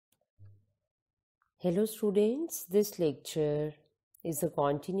Hello students, this lecture is a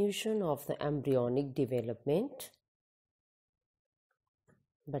continuation of the embryonic development,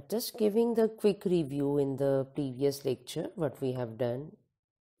 but just giving the quick review in the previous lecture what we have done.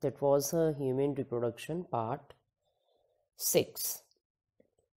 That was a human reproduction part 6.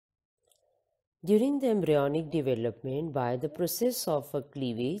 During the embryonic development, by the process of a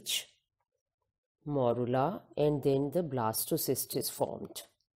cleavage, morula and then the blastocyst is formed.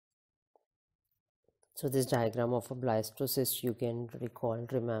 So this diagram of a blastocyst you can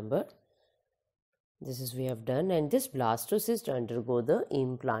remember. This is we have done, and this blastocyst undergo the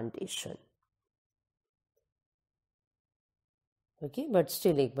implantation. Okay, but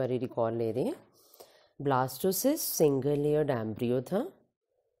still एक बार recall ले रहे हैं. Blastocyst single layered embryo था.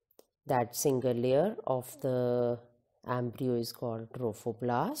 That single layer of the embryo is called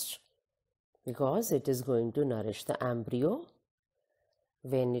trophoblast because it is going to nourish the embryo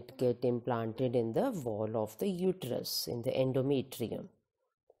when it get implanted in the wall of the uterus, in the endometrium.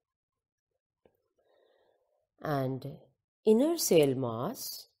 And inner cell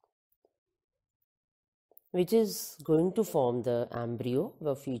mass, which is going to form the embryo,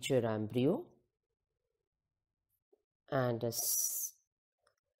 the future embryo, and a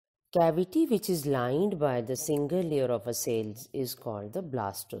cavity which is lined by the single layer of a cell is called the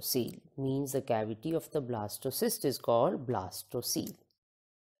blastocele. Means the cavity of the blastocyst is called blastocele.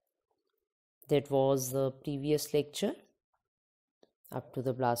 That was the previous lecture up to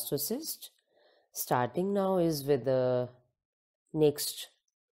the blastocyst. Starting now is with the next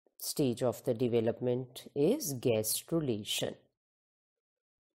stage of the development is gastrulation.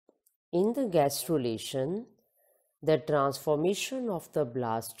 In the gastrulation, the transformation of the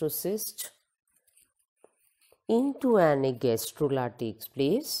blastocyst into an gastrula takes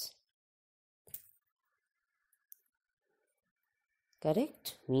place.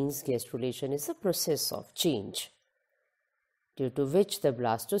 Correct? Means gastrulation is a process of change due to which the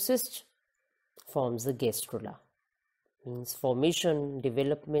blastocyst forms the gastrula. Means formation,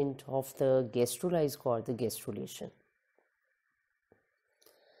 development of the gastrula is called the gastrulation.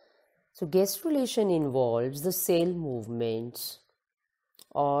 So gastrulation involves the cell movements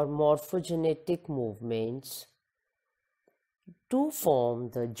or morphogenetic movements to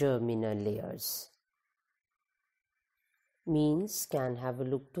form the germinal layers. Means can have a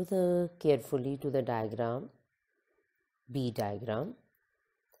look to the carefully to the diagram, B diagram.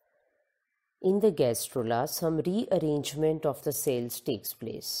 In the gastrula, some rearrangement of the cells takes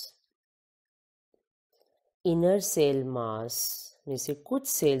place. Inner cell mass में से कुछ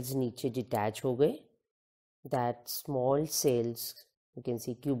cells नीचे detach हो गए. That small cells, you can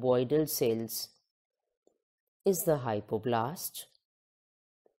see cuboidal cells, is the hypoblast.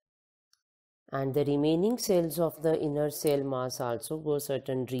 And the remaining cells of the inner cell mass also go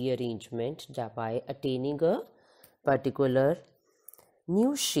certain rearrangement by attaining a particular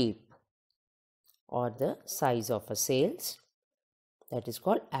new shape or the size of a cells, that is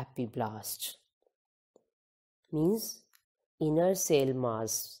called epiblast. Means inner cell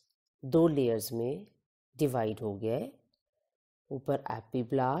mass दो layers में divide हो गया है, ऊपर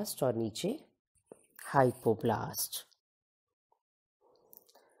epiblast और नीचे hypoblast.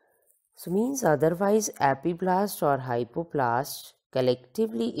 So means otherwise epiblast or hypoblast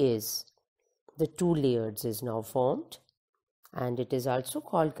collectively is the two layers is now formed, and it is also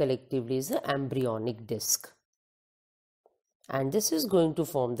called collectively as the embryonic disc. And this is going to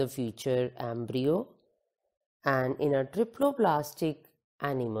form the future embryo. And in a triploblastic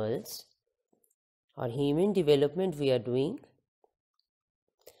animals or human development we are doing,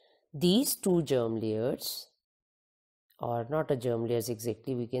 these two germ layers, or not a germ layers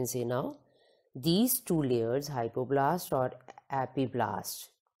exactly, we can say now, these two layers, hypoblast or epiblast,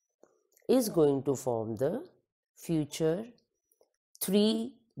 is going to form the future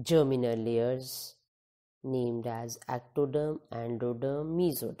three germinal layers named as ectoderm, endoderm,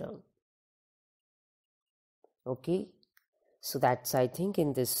 mesoderm. Okay, so that's, I think,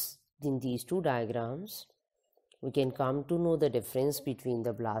 in these two diagrams we can come to know the difference between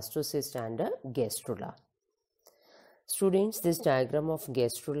the blastocyst and a gastrula. Students, this diagram of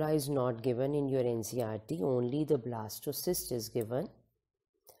gastrula is not given in your NCERT, only the blastocyst is given.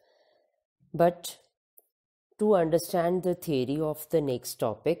 But to understand the theory of the next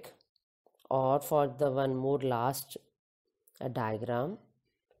topic, or for the one more last diagram,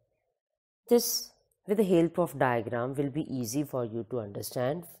 this with the help of diagram will be easy for you to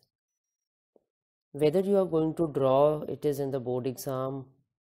understand. Whether you are going to draw it is in the board exam,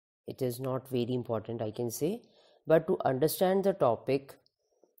 it is not very important, I can say. But to understand the topic,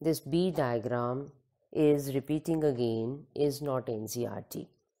 this B diagram is repeating again is not NCERT.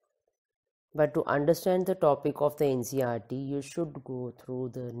 But to understand the topic of the NCERT, you should go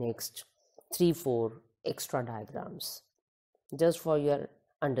through the next 3-4 extra diagrams just for your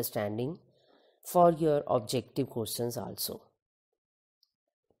understanding, for your objective questions also.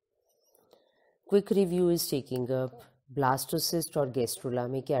 Quick review is taking up blastocyst और gastrula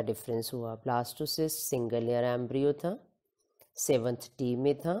में क्या difference हुआ. Blastocyst single layer embryo था, 7th day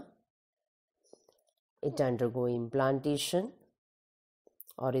में था, it undergo implantation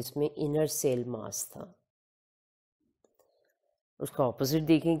और इसमें inner cell mass था. उसका opposite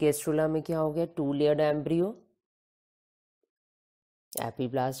देखें gastrula में क्या हो गया, 2 layered embryo,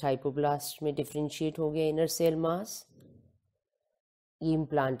 एपीब्लास्ट हाइपोब्लास्ट में डिफ्रेंशिएट हो गया इनर सेल मास. ये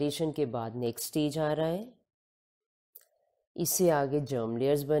इम्प्लांटेशन के बाद नेक्स्ट स्टेज आ रहा है, इससे आगे जर्म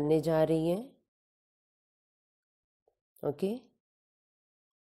लेयर्स बनने जा रही हैं. Okay,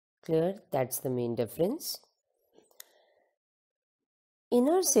 clear, that's the main difference.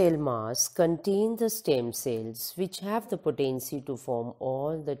 Inner cell mass contain the stem cells which have the potency to form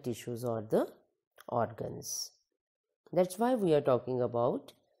all the tissues or the organs. That's why we are talking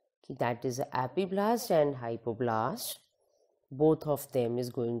about that is epiblast and hypoblast. Both of them is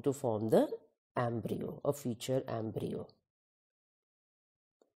going to form the embryo, a future embryo.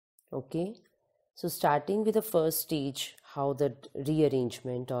 Okay, so starting with the first stage, how the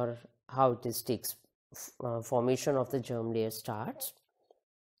rearrangement or how it is takes formation of the germ layer starts.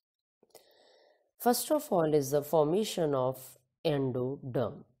 First of all is the formation of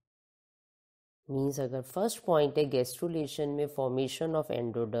endoderm. Means अगर first point है gastrulation में formation of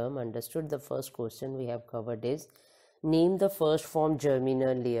endoderm, understood the first question we have covered is name the first formed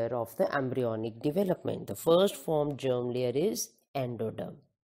germinal layer of the embryonic development. The first formed germ layer is endoderm.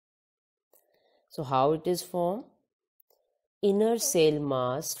 So how it is formed? Inner cell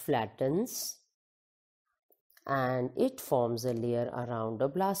mass flattens and it forms a layer around a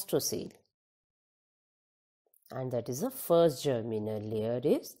blastocele. And that is the first germinal layer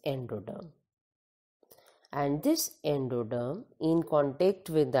is endoderm. And this endoderm in contact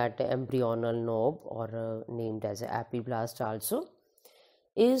with that embryonal knob or named as epiblast also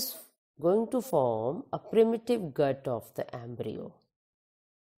is going to form a primitive gut of the embryo.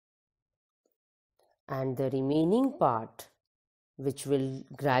 And the remaining part which will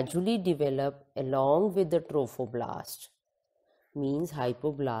gradually develop along with the trophoblast means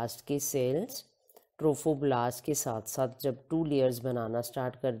hypoblast के cells trophoblast के साथ साथ जब 2 layers बनाना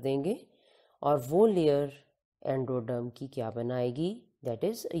start कर देंगे और वो layer endoderm की क्या बनाएगी, that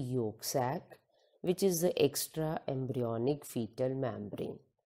is a yolk sac which is the extra embryonic fetal membrane.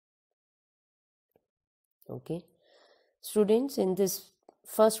 Okay students, in this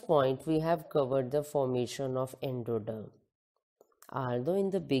first point we have covered the formation of endoderm, although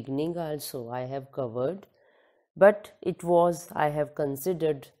in the beginning also I have covered, but it was I have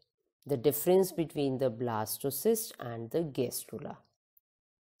considered the difference between the blastocyst and the gastrula.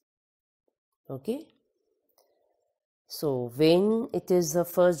 Okay, so when it is the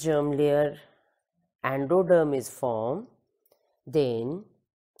first germ layer endoderm is formed, then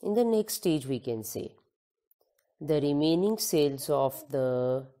in the next stage we can say the remaining cells of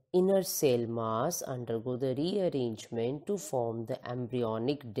the inner cell mass undergo the rearrangement to form the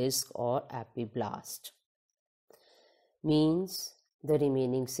embryonic disc or epiblast. Means the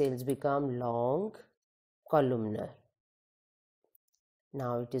remaining cells become long columnar.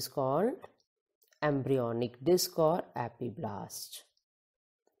 Now it is called embryonic disc or epiblast.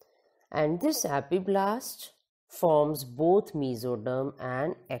 And this epiblast forms both mesoderm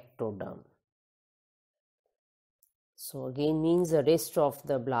and ectoderm. So again means the rest of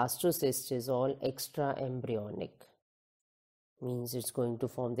the blastocyst is all extra embryonic. Means it's going to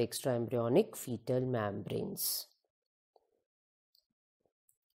form the extra embryonic fetal membranes.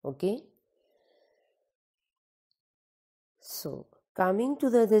 Okay, so coming to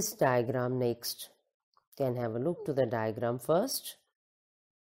this diagram next, can have a look to the diagram first,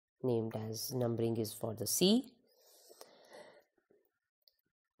 named as numbering is for the C.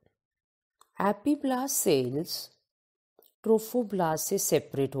 Epiblast sales trophoblast से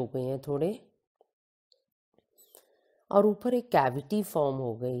separate हो गए हैं थोड़े और ऊपर एक cavity form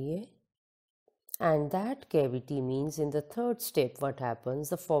हो गई है. And that cavity means in the third step what happens,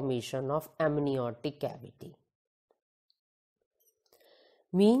 the formation of amniotic cavity.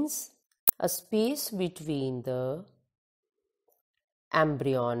 Means a space between the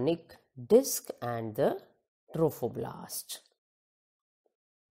embryonic disc and the trophoblast.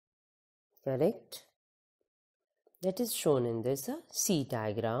 Correct? That is shown in this C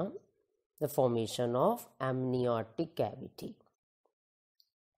diagram, the formation of amniotic cavity.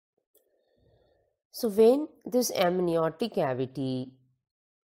 So when this amniotic cavity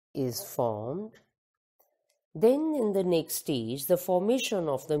is formed, then in the next stage, the formation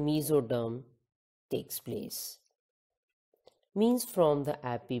of the mesoderm takes place. Means from the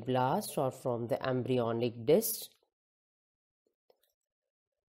epiblast or from the embryonic disc,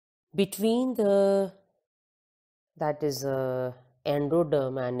 between the, that is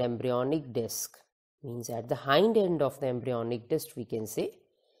endoderm and embryonic disc, means at the hind end of the embryonic disc, we can say,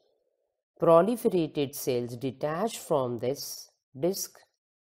 proliferated cells detach from this disc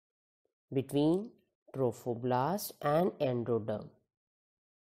between trophoblast and endoderm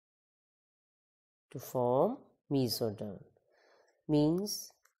to form mesoderm.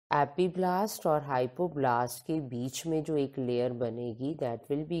 Means epiblast और hypoblast के बीच में जो एक layer बनेगी, that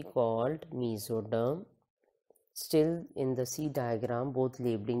will be called mesoderm. Still in the C diagram both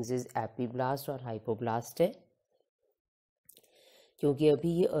labelings is epiblast और hypoblast है, क्योंकि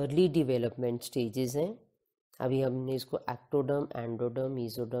अभी ये अर्ली डेवलपमेंट स्टेजेस हैं. अभी हमने इसको एक्टोडर्म, एंडोडर्म,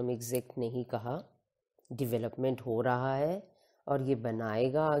 मेसोडर्म एग्जैक्ट नहीं कहा. डेवलपमेंट हो रहा है और ये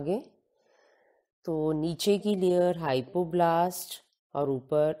बनाएगा आगे. तो नीचे की लेयर हाइपोब्लास्ट और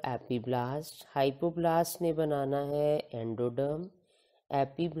ऊपर एपीब्लास्ट. हाइपोब्लास्ट ने बनाना है एंडोडर्म,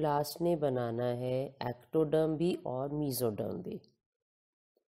 एपीब्लास्ट ने बनाना है एक्टोडर्म भी और मेसोडर्म भी.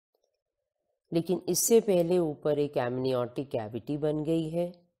 लेकिन इससे पहले ऊपर एक एमनियोटिक कैविटी बन गई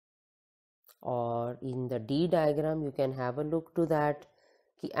है, और in the D diagram you can have a look to that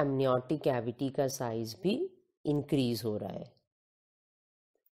कि एमनियोटिक कैविटी का साइज भी इंक्रीज हो रहा है,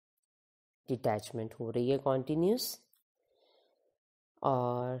 डिटैचमेंट हो रही है कॉन्टिन्यूस.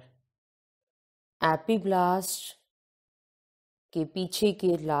 और एपीब्लास्ट के पीछे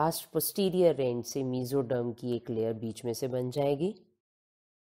के लास्ट पोस्टीरियर एंड से मेसोडर्म की एक लेयर बीच में से बन जाएगी.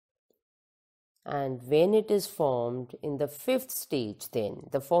 And when it is formed in the fifth stage, then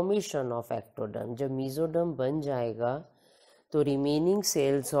the formation of ectoderm, जब mesoderm बन जाएगा तो remaining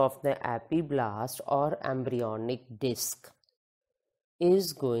cells of the epiblast or embryonic disc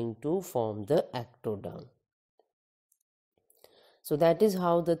is going to form the ectoderm. So that is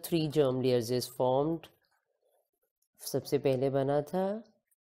how the three germ layers is formed. सबसे पहले बना था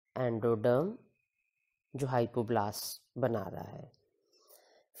endoderm जो hypoblast बना रहा है,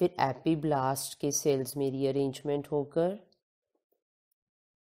 फिर एपीब्लास्ट के सेल्स में रीअरेंजमेंट होकर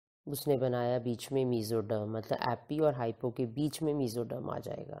उसने बनाया बीच में मेसोडर्म, मतलब एपी और हाइपो के बीच में मेसोडर्म आ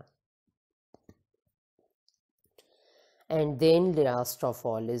जाएगा. And then last of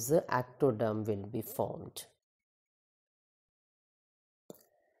all is the ectoderm will be formed.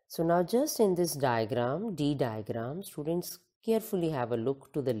 So now just in this diagram, D diagram, students carefully have a look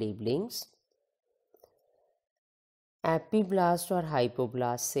to the labelings. Epiblast और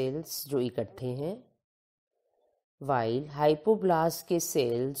hypoblast sales जो इकट्ठे हैं, while hypoblast के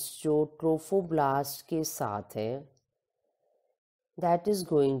sales जो trophoblast के साथ हैं, that is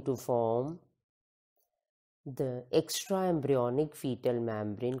going to form the extra embryonic fetal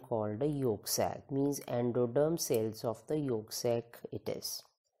membrane called a yolk sac. Means endoderm cells of the yolk sac it is.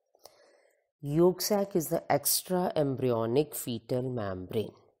 Yolk sac is the extra embryonic fetal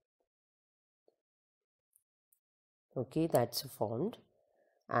membrane. Okay, that's formed,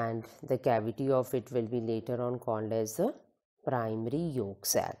 and the cavity of it will be later on called as the primary yolk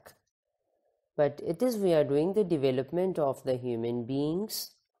sac. But it is, we are doing the development of the human beings,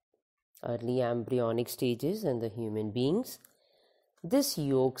 early embryonic stages and the human beings. This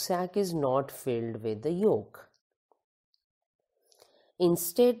yolk sac is not filled with the yolk.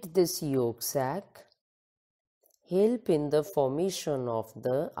 Instead, this yolk sac help in the formation of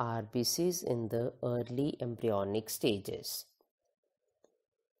the RBCs in the early embryonic stages.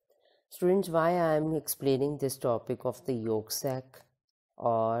 Students, why I am explaining this topic of the yolk sac,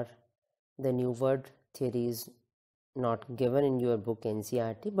 or the new word theory is not given in your book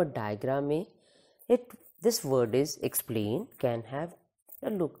NCERT, but diagram mein this word is explained. Can have a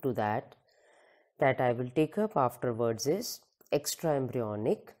look to that I will take up afterwards is extra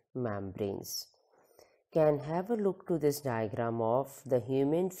embryonic membranes. Can have a look to this diagram of the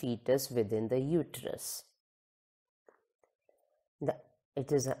human fetus within the uterus.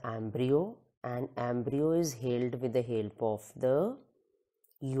 It is an embryo, and embryo is held with the help of the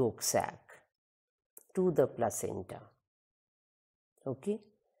yolk sac to the placenta. Okay,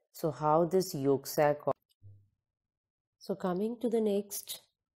 so how this yolk sac. So coming to the next,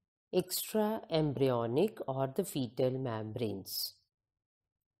 extra embryonic or the fetal membranes.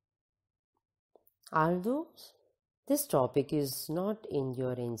 Although this topic is not in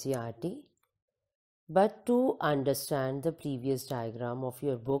your NCERT, but to understand the previous diagram of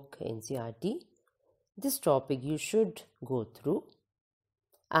your book NCERT, this topic you should go through.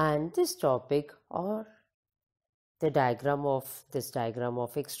 And this topic, or the diagram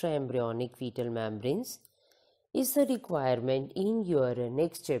of extra-embryonic fetal membranes is the requirement in your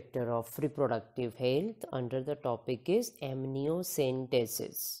next chapter of reproductive health under the topic is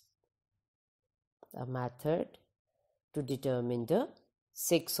amniocentesis, a method to determine the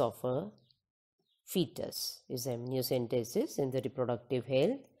sex of a fetus is amniocentesis in the reproductive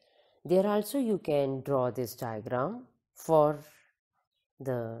health. There also you can draw this diagram for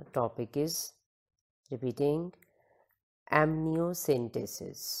the topic is repeating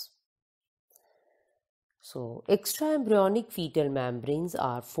amniocentesis. So, extraembryonic fetal membranes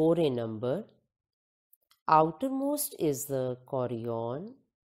are 4 in number. Outermost is the chorion,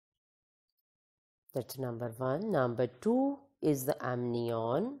 that's number 1. Number 2 is the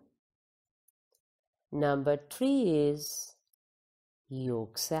amnion. Number 3 is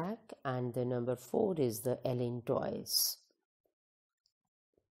yolk sac, and the number 4 is the allantois.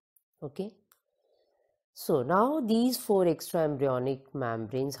 Okay. So, now these 4 extraembryonic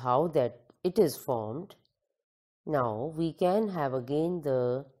membranes, how that it is formed. Now we can have again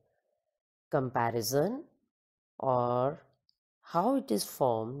the comparison or how it is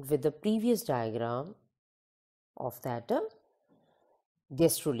formed with the previous diagram of that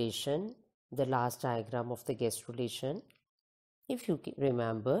gastrulation, the last diagram of the gastrulation, if you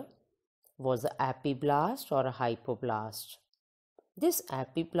remember, was a epiblast or a hypoblast. This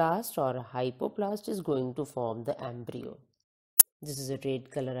epiblast or a hypoblast is going to form the embryo. This is a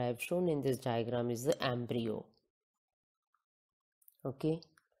red color I have shown in this diagram is the embryo. Okay,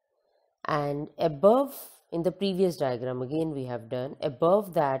 and above in the previous diagram again we have done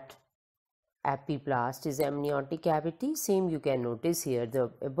above that epiblast is amniotic cavity. Same you can notice here, the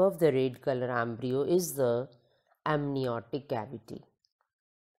above the red color embryo is the amniotic cavity,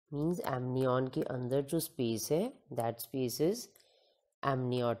 means amnion के अंदर जो space है that space is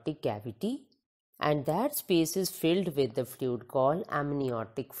amniotic cavity, and that space is filled with the fluid called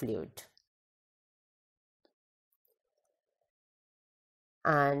amniotic fluid.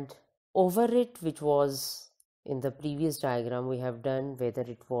 And over it, which was in the previous diagram we have done, whether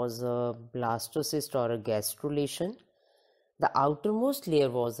it was a blastocyst or a gastrulation, the outermost layer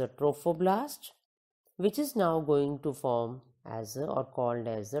was a trophoblast, which is now going to form as a or called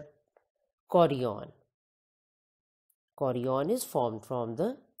as a chorion. Chorion is formed from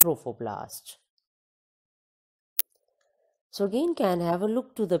the trophoblast. So again can have a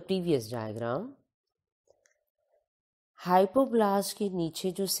look to the previous diagram. Hypoblast के नीचे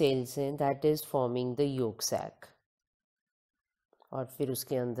जो sales हैं that is forming the yolk sac, और फिर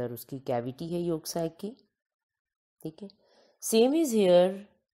उसके अंदर उसकी cavity है योक सैक की. ठीक है, same is here,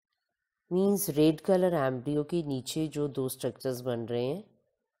 means red colour embryo के नीचे जो 2 स्ट्रक्चर्स बन रहे हैं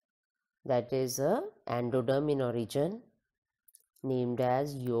that is a endoderm in origin named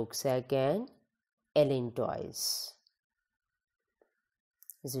as yolk sac and allantois.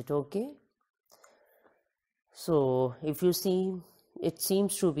 Is it okay? So, if you see, it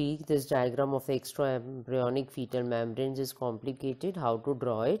seems to be this diagram of extraembryonic fetal membranes is complicated. How to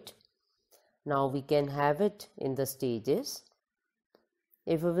draw it? Now we can have it in the stages.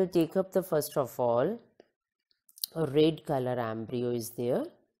 If we will take up the first of all, a red color embryo is there,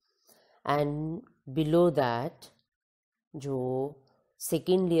 and below that, जो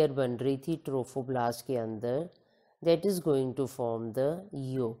second layer बन रही थी trophoblast के अंदर, that is going to form the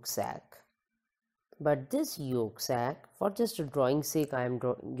yolk sac. But this yolk sac, for just a drawing sake, I am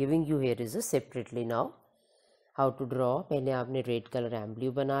giving you here is a separately now. How to draw? पहले आपने red color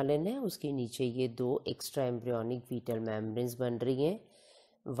embryo बना लेना है, उसके नीचे ये 2 extra embryonic fetal membranes बन रही हैं.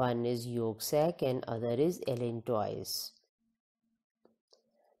 One is yolk sac and other is allantois.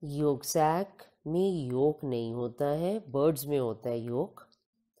 Yolk sac में yolk नहीं होता है, birds में होता है yolk,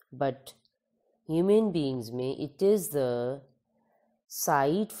 but human beings में it is the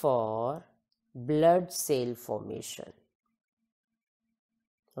site for blood cell formation.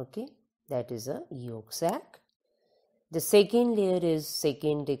 Okay, that is a yolk sac. The second layer is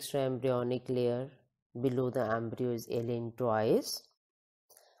second extraembryonic layer. Below the embryo is allantois.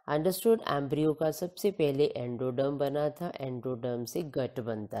 Understood? Embryo का सबसे पहले endoderm बना था, endoderm से गट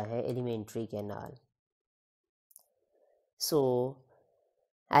बनता है, alimentary canal. So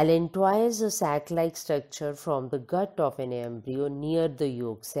allantois is a sac-like structure from the gut of an embryo near the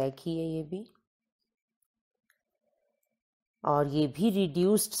yolk sac ही है ये भी, और ये भी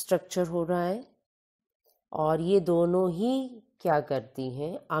रिड्यूस्ड स्ट्रक्चर हो रहा है, और ये दोनों ही क्या करती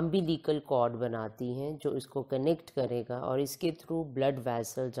हैं, अम्बिलिकल कॉर्ड बनाती हैं जो इसको कनेक्ट करेगा, और इसके थ्रू ब्लड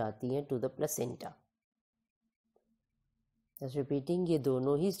वेसल जाती हैं to the placenta. Just repeating, ये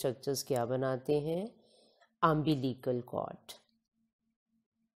दोनों ही स्ट्रक्चर्स क्या बनाते हैं, अम्बिलिकल कॉर्ड.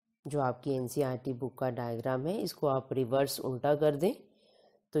 जो आपकी एनसीईआरटी बुक का डायग्राम है इसको आप रिवर्स उल्टा कर दें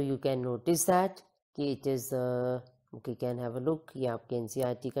तो यू कैन नोटिस दैट कि it is okay, can have a look, ये आपके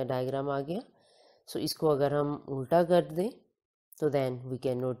एनसीईआरटी का डायग्राम आ गया। सो इसको अगर हम उल्टा कर दें तो देन वी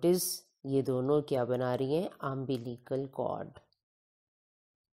कैन नोटिस ये दोनों क्या बना रही हैं, umbilical cord.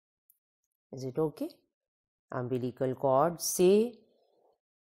 Is it okay? Umbilical cord से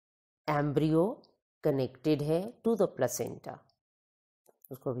एम्ब्रियो कनेक्टेड है टू द प्लेसेंटा,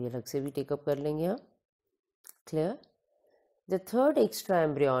 उसको भी अलग से भी टेकअप कर लेंगे हम। Clear? The third extra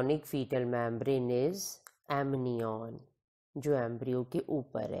embryonic fetal membrane is amnion, जो एम्ब्रियो के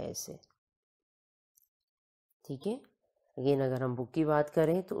ऊपर है ऐसे। ठीक है, अगेन अगर हम बुक की बात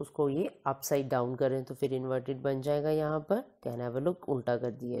करें तो उसको ये अपसाइड डाउन करें तो फिर इन्वर्टेड बन जाएगा। यहाँ पर कैन हैव अ लुक, उल्टा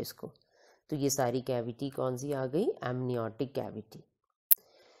कर दिया इसको, तो ये सारी कैविटी कौन सी आ गई, एमनियोटिक कैविटी।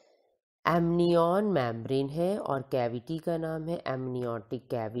 एमनियन मेम्ब्रेन है और कैविटी का नाम है एमनियोटिक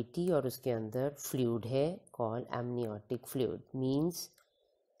कैविटी और उसके अंदर फ्लूइड है call amniotic fluid. Means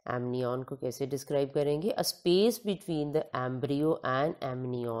amnion को कैसे डिस्क्राइब करेंगे, a space between the embryo and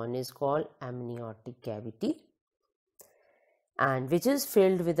amnion is called amniotic cavity and which is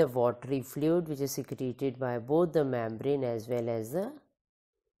filled with a watery fluid which is secreted by both the membrane as well as the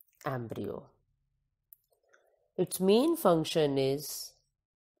embryo. Its main function is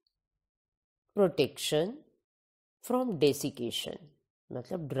protection from desiccation,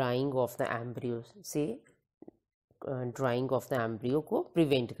 मतलब drying of the embryo से drying of the embryo को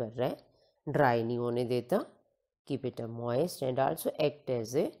prevent कर रहा है, dry नहीं होने देता, keep it moist and also act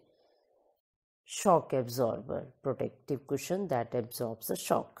as a shock absorber, protective cushion that absorbs the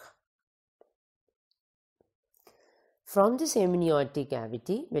shock. From this amniotic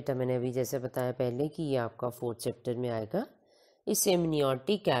cavity, बेटा मैंने अभी जैसे बताया पहले कि ये आपका 4th चैप्टर में आएगा, इस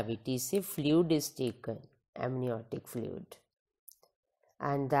एमनियोटिक कैविटी से fluid is taken, amniotic fluid,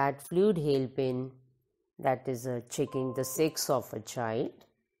 and that fluid help in that is checking the sex of a child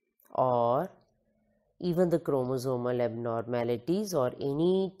और even the chromosomal abnormalities or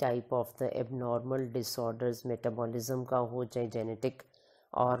any type of the abnormal disorders, metabolism का हो चाहे genetic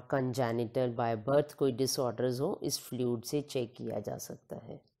और congenital by birth कोई disorders हो, इस fluid से check किया जा सकता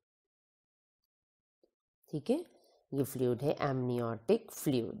है। ठीक है, ये fluid है amniotic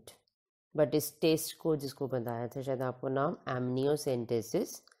fluid, बट इस टेस्ट को जिसको बताया था शायद आपको नाम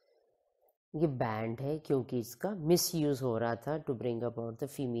amniocentesis, ये बैंड है क्योंकि इसका मिसयूज हो रहा था to bring about the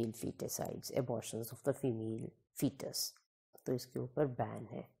female फीटेसाइड्स, abortions of the female foetus, तो इसके ऊपर बैन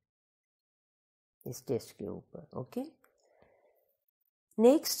है इस टेस्ट के ऊपर। Okay,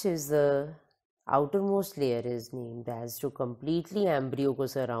 next is the outer most layer is named as, जो कंप्लीटली एम्ब्रियो को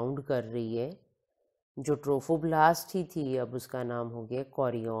सराउंड कर रही है, जो ट्रोफोब्लास्ट ही थी अब उसका नाम हो गया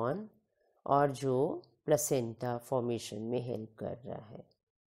कोरियन, और जो प्लेसेंटा फॉर्मेशन में हेल्प कर रहा है।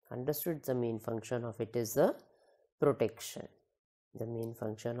 Understood? The main function of it is the protection. The main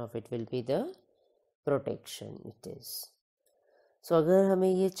function of it will be the protection. It is. So अगर हमें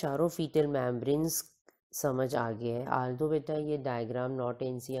ये चारों fetal membranes समझ आ गया है, although बेटा ये डायग्राम नॉट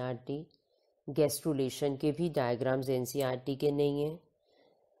NCERT, गैस्ट्रुलेशन के भी डायग्राम्स NCERT के नहीं है,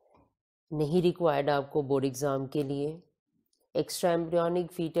 नहीं रिक्वायर्ड आपको बोर्ड एग्जाम के लिए, एक्स्ट्रा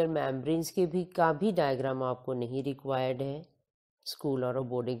एम्ब्रियोनिक फीटल मेम्ब्रेन्स के भी डायग्राम आपको नहीं रिक्वायर्ड है स्कूल और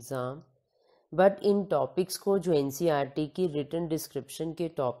board exam, but in topics को जो एनसीईआरटी की रिटन डिस्क्रिप्शन के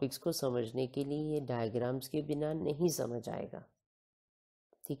टॉपिक्स को समझने के लिए ये डायग्राम्स के बिना नहीं समझ आएगा।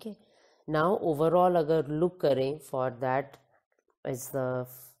 ठीक है, नाउ ओवरऑल अगर लुक करें for that is the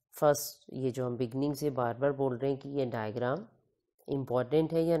first, ये जो हम बिगनिंग से बार बार बोल रहे हैं कि ये डायग्राम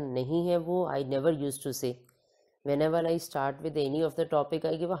इम्पॉर्टेंट है या नहीं है, वो आई नेवर यूज टू से, whenever I start with any of the topic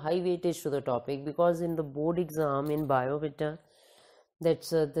I give a high weightage to the topic, because in the board exam in bio beta,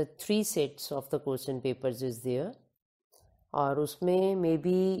 that's the 3 sets of the question papers is there, और उसमें may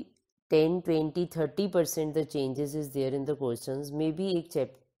be 10, 20, 30% the changes is there in the questions, may be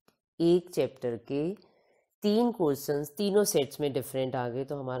एक chapter के 3 questions तीनों sets में different आ गए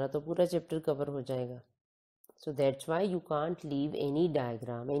तो हमारा तो पूरा चैप्टर कवर हो जाएगा। So that's why you can't leave any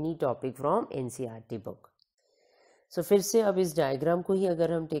diagram, any topic from NCERT book. सो फिर से अब इस डायग्राम को ही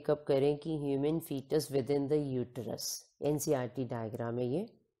अगर हम टेकअप करें कि human foetus with in the uterus, NCERT diagram है ये।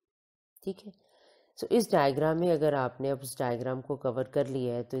 ठीक है, सो इस डायग्राम में अगर आपने अब उस डायग्राम को कवर कर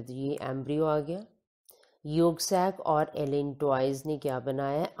लिया है तो ये एम्ब्रियो आ गया, योग सैक और एलेंटॉइज ने क्या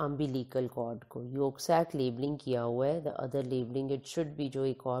बनाया है, अम्बिलिकल कॉर्ड को, योग सैक लेबलिंग किया हुआ है, the other labelling it should be, जो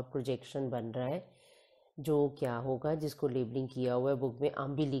एक और प्रोजेक्शन बन रहा है जो क्या होगा जिसको लेबलिंग किया हुआ है बुक में,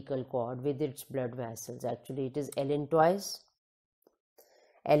 umbilical cord with its blood vessels, actually it is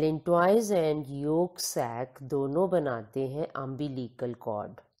एलेंटॉइज and yolk sac दोनों बनाते हैं अम्बिलिकल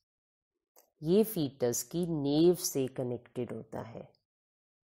कॉर्ड। ये फीटस की नेव से कनेक्टेड होता है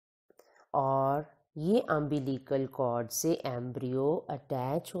और ये अम्बिलिकल कॉर्ड से एम्ब्रियो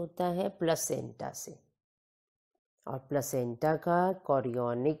अटैच होता है प्लेसेंटा से, और प्लेसेंटा का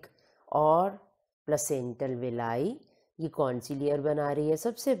कोरियोनिक और प्लेसेंटल विलाई ये कौन सी लेयर बना रही है?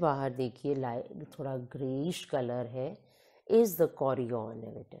 सबसे बाहर देखिए लाइट थोड़ा ग्रेइश कलर है, इज द कोरियन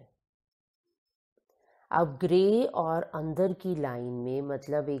एविटर। अब ग्रे और अंदर की लाइन में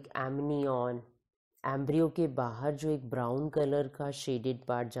मतलब एक एमनियन, एम्ब्रियो के बाहर जो एक ब्राउन कलर का शेडेड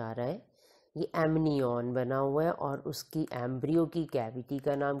पार्ट जा रहा है ये एमनियन बना हुआ है, और उसकी एम्ब्रियो की कैविटी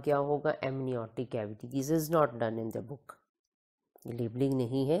का नाम क्या होगा? Amniotic cavity. This is not done in the book, ये लेबलिंग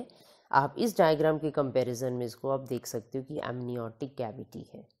नहीं है। आप इस डायग्राम के कंपैरिजन में इसको आप देख सकते हो कि एमनियोटिक कैविटी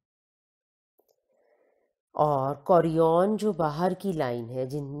है। और कोरियन जो बाहर की लाइन है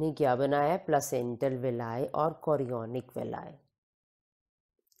जिनने क्या बनाया? प्लेसेंटल विलाई और कोरियोनिक विलाई।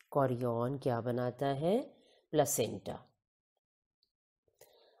 कोरियन क्या बनाता है? प्लेसेंटा।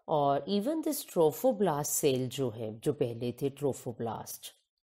 और इवन दिस ट्रोफोब्लास्ट सेल जो है, जो पहले थे trophoblast,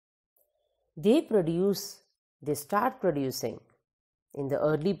 they start producing in the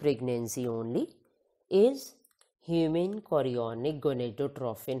early pregnancy only is human chorionic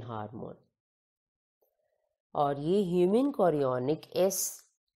gonadotrophin hormone। और ये human chorionic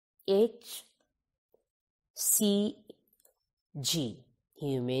HCG,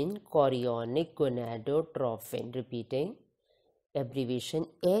 human chorionic gonadotrophin, repeating abbreviation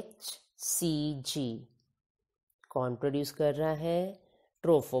HCG, कौन प्रोड्यूस कर रहा है?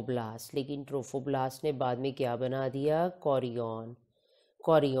 ट्रोफोब्लास्ट। लेकिन ट्रोफोब्लास्ट ने बाद में क्या बना दिया? कोरियन।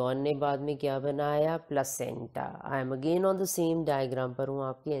 कोरियन ने बाद में क्या बनाया? Placenta. I am again on the same diagram पर हूँ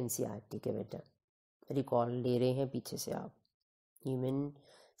आपकी NCERT के बेटा, रिकॉल ले रहे हैं पीछे से आप। Human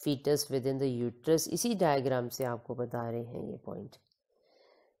foetus with in the uterus, इसी डायग्राम से आपको बता रहे हैं ये पॉइंट।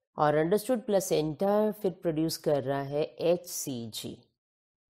 और अंडरस्टूड प्लेसेंटा फिर प्रोड्यूस कर रहा है HCG,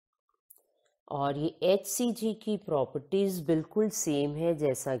 और ये HCG की प्रॉपर्टीज बिल्कुल सेम है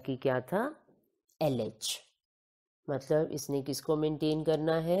जैसा कि क्या था? LH। मतलब इसने किसको मेंटेन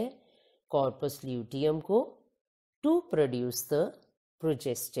करना है? कॉर्पस ल्यूटियम को, to produce the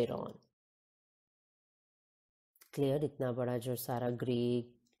progesterone. Clear? इतना बड़ा जो सारा ग्रे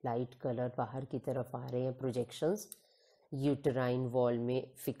लाइट कलर बाहर की तरफ आ रहे हैं प्रोजेक्शंस, यूटराइन वॉल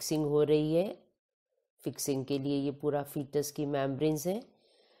में फिक्सिंग हो रही है। फिक्सिंग के लिए ये पूरा फीटस की मेम्ब्रेन्स है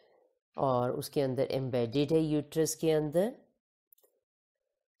और उसके अंदर एम्बेडेड है यूट्रस के अंदर।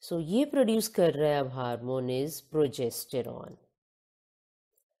 सो ये प्रोड्यूस कर रहा है अब हार्मोन इज प्रोजेस्टेरॉन।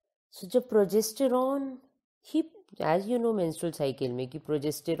 सो जब progesterone he, as you know menstrual cycle में कि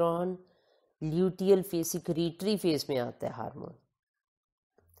progesterone luteal phase, secretory phase में आता है हार्मोन।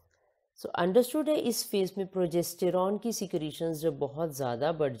 सो अंडरस्टूड है इस फेज में प्रोजेस्टेरॉन की सिक्रीशंस जब बहुत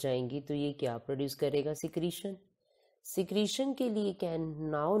ज़्यादा बढ़ जाएंगी तो ये क्या प्रोड्यूस करेगा? सिक्रीशन। सिक्रीशन के लिए can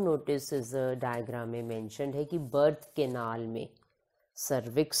now notice is diagram में मेंशन्ड है कि बर्थ केनाल में,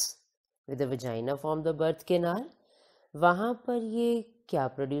 cervix with the vagina form the birth canal, वहाँ पर ये क्या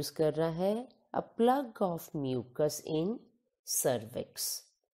प्रोड्यूस कर रहा है? A plug of mucus in cervix,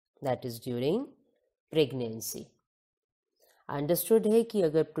 that is during pregnancy. Understood है कि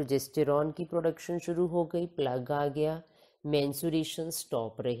अगर प्रोजेस्टेरॉन की प्रोडक्शन शुरू हो गई, प्लग आ गया, मेंसुरेशन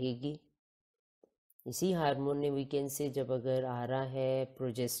स्टॉप रहेगी। इसी हार्मोन ने वीकेंड से जब अगर आ रहा है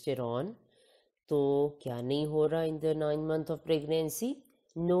प्रोजेस्टेरॉन तो क्या नहीं हो रहा in the 9 month of pregnancy?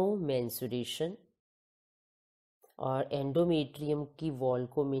 No mensuration. और एंडोमेट्रियम की वॉल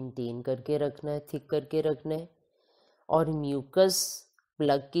को मेंटेन करके रखना है, थिक करके रखना है, और म्यूकस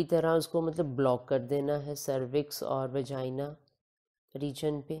प्लग की तरह उसको मतलब ब्लॉक कर देना है सर्विक्स और वजाइना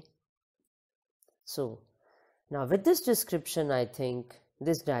रीजन पे। So now with this description I think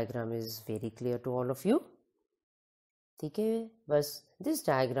this diagram is very clear to all of you. ठीक है, बस दिस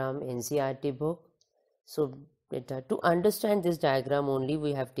डायग्राम NCERT बुक। सो बेटा, to understand this diagram only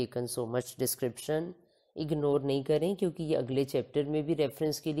we have taken so much description. Ignore नहीं करें क्योंकि ये अगले chapter में भी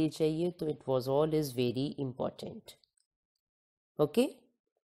रेफरेंस के लिए चाहिए, तो it was all is very important. Okay,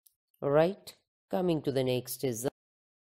 right, coming to the next is